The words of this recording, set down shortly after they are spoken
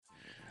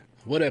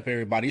What up,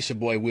 everybody? It's your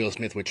boy Will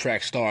Smith with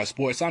Track Star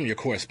Sports. I'm your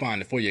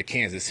correspondent for your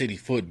Kansas City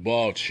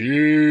football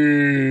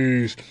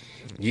Chiefs.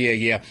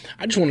 Yeah.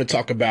 I just want to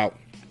talk about,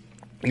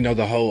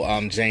 the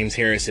whole James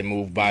Harrison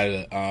move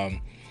by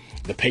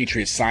the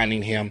Patriots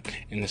signing him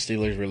and the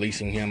Steelers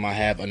releasing him. I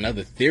have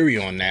another theory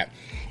on that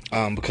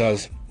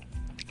because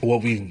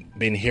what we've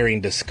been hearing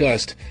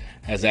discussed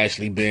has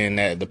actually been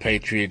that the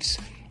Patriots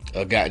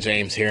got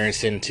James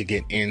Harrison to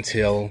get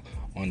intel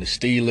on the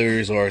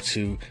Steelers or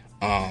to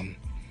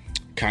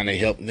kind of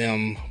help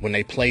them when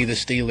they play the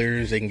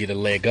Steelers. They can get a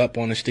leg up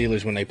on the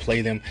Steelers when they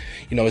play them.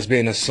 It's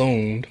been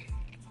assumed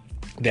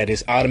that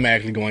it's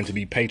automatically going to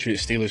be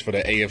Patriots Steelers for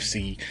the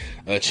AFC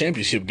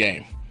championship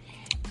game.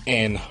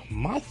 And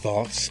my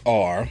thoughts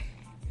are,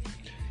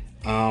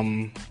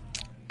 I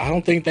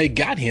don't think they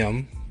got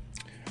him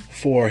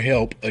for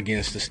help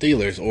against the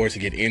Steelers or to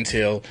get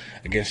intel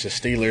against the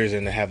Steelers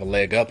and to have a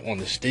leg up on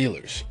the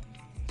Steelers.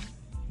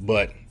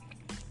 But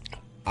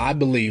I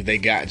believe they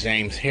got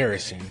James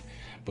Harrison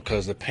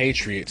because the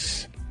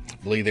Patriots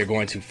believe they're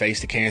going to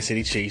face the Kansas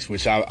City Chiefs,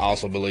 which I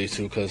also believe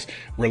too, because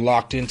we're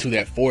locked into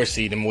that 4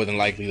 seed, and more than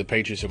likely the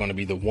Patriots are going to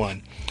be the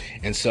 1.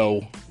 And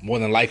so more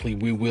than likely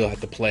we will have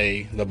to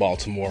play the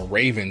Baltimore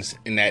Ravens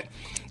in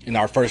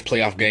our first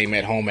playoff game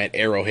at home at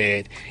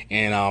Arrowhead.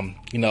 And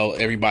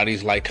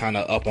everybody's like kind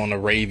of up on the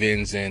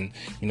Ravens and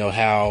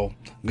how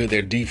good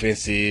their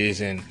defense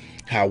is and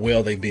how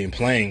well they've been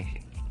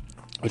playing,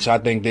 which I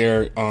think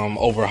they're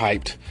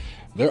overhyped.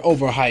 They're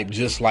overhyped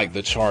just like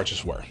the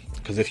Chargers were.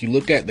 Because if you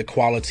look at the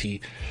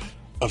quality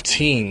of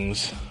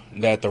teams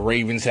that the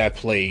Ravens have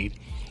played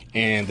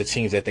and the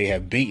teams that they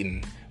have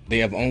beaten, they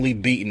have only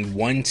beaten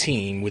one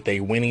team with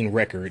a winning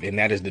record, and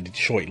that is the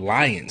Detroit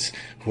Lions,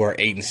 who are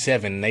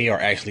 8-7. They are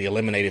actually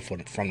eliminated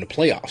from the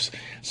playoffs.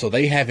 So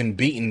they haven't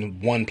beaten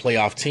one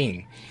playoff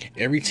team.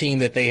 Every team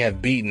that they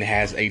have beaten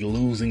has a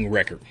losing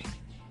record.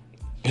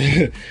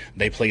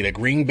 They played the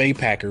Green Bay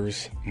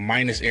Packers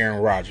minus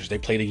Aaron Rodgers. They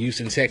played a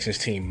Houston Texans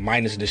team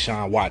minus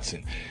Deshaun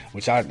Watson,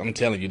 which I'm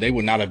telling you, they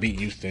would not have beat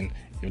Houston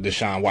if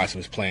Deshaun Watson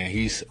was playing.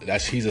 He's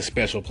a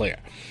special player.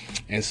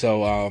 And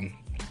so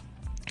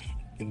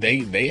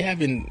they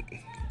haven't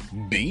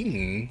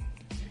beaten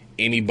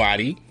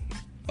anybody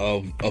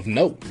of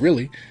note,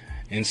 really.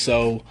 And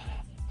so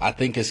I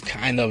think it's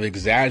kind of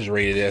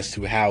exaggerated as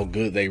to how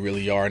good they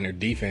really are in their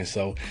defense.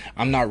 So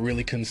I'm not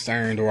really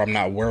concerned, or I'm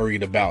not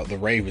worried about the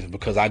Ravens,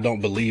 because I don't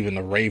believe in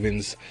the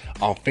Ravens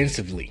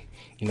offensively.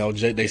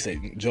 They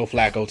say Joe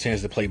Flacco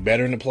tends to play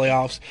better in the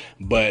playoffs,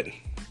 but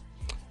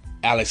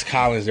Alex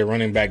Collins, their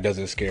running back,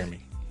 doesn't scare me.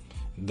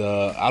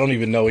 I don't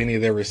even know any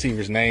of their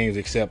receivers' names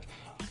except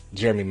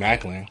Jeremy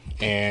Maclin.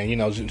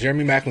 And,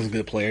 Jeremy Maclin's a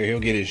good player.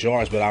 He'll get his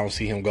yards, but I don't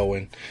see him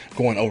going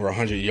over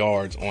 100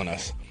 yards on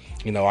us.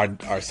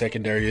 Our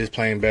secondary is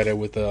playing better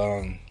with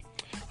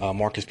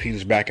Marcus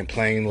Peters back and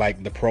playing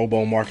like the Pro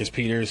Bowl Marcus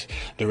Peters.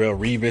 Darrelle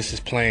Revis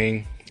is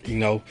playing,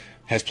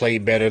 has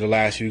played better the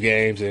last few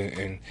games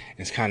and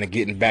is kind of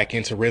getting back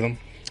into rhythm.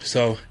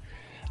 So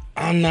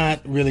I'm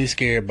not really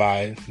scared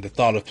by the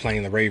thought of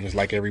playing the Ravens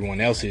like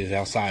everyone else is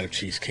outside of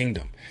Chiefs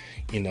Kingdom.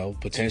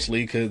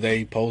 Potentially could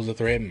they pose a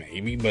threat?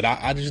 Maybe, but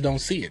I just don't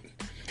see it.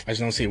 I just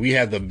don't see it. We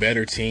have the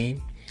better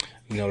team.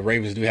 The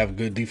Ravens do have a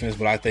good defense,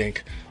 but I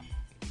think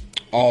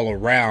all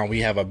around we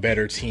have a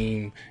better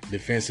team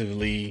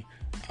defensively,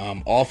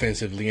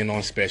 offensively, and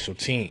on special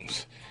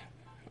teams.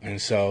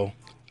 And so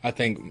I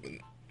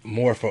think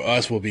more for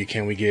us will be,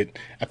 can we get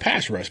a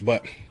pass rush?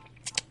 But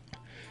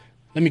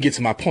let me get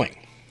to my point.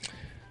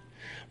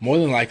 More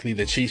than likely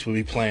the Chiefs will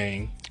be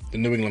playing the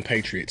New England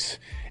Patriots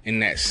in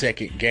that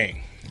second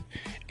game.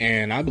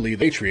 And I believe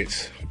the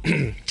Patriots,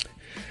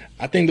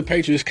 I think the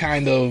Patriots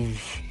kind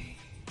of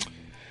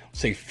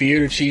fear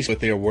the Chiefs, but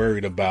they're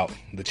worried about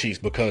the Chiefs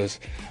because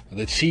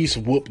the Chiefs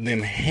whooped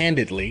them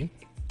handedly.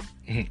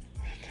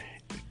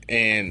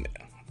 And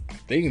I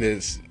think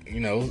that's,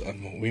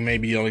 we may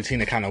be the only team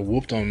that kind of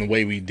whooped them the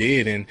way we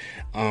did.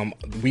 And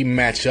we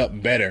match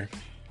up better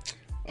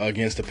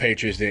against the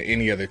Patriots than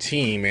any other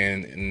team.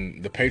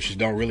 And the Patriots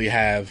don't really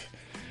have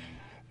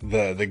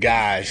the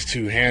guys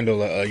to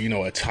handle a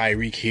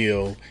Tyreek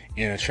Hill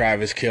and a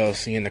Travis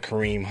Kelce and a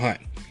Kareem Hunt.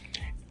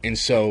 And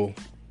so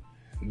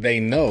they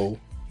know,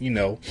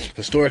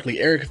 historically,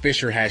 Eric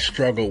Fisher has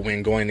struggled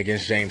when going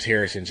against James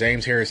Harrison.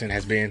 James Harrison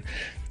has been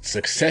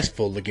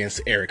successful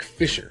against Eric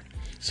Fisher.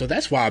 So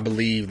that's why I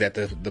believe that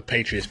the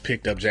Patriots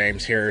picked up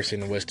James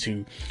Harrison was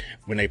to,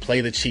 when they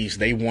play the Chiefs,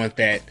 they want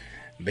that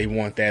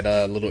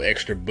little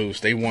extra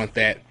boost. They want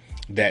that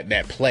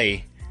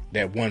play,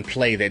 that one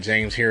play that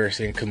James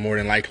Harrison could more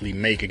than likely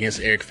make against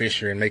Eric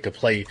Fisher and make a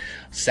play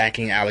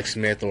sacking Alex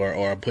Smith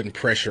or putting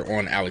pressure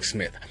on Alex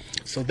Smith.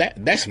 So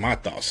that's my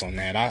thoughts on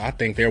that. I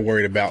think they're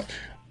worried about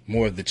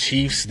more of the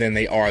Chiefs than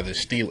they are the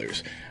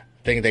Steelers.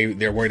 I think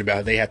they're worried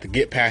about they have to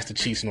get past the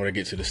Chiefs in order to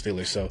get to the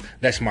Steelers. So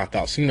that's my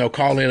thoughts.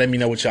 Call in, let me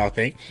know what y'all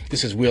think.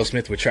 This is Will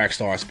Smith with Track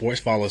Star Sports.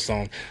 Follow us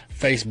on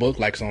Facebook,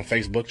 like us on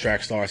Facebook,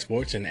 Track Star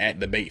Sports, and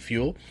 @Debate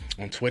Fuel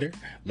on Twitter.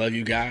 Love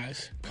you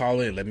guys.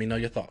 Call in, let me know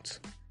your thoughts.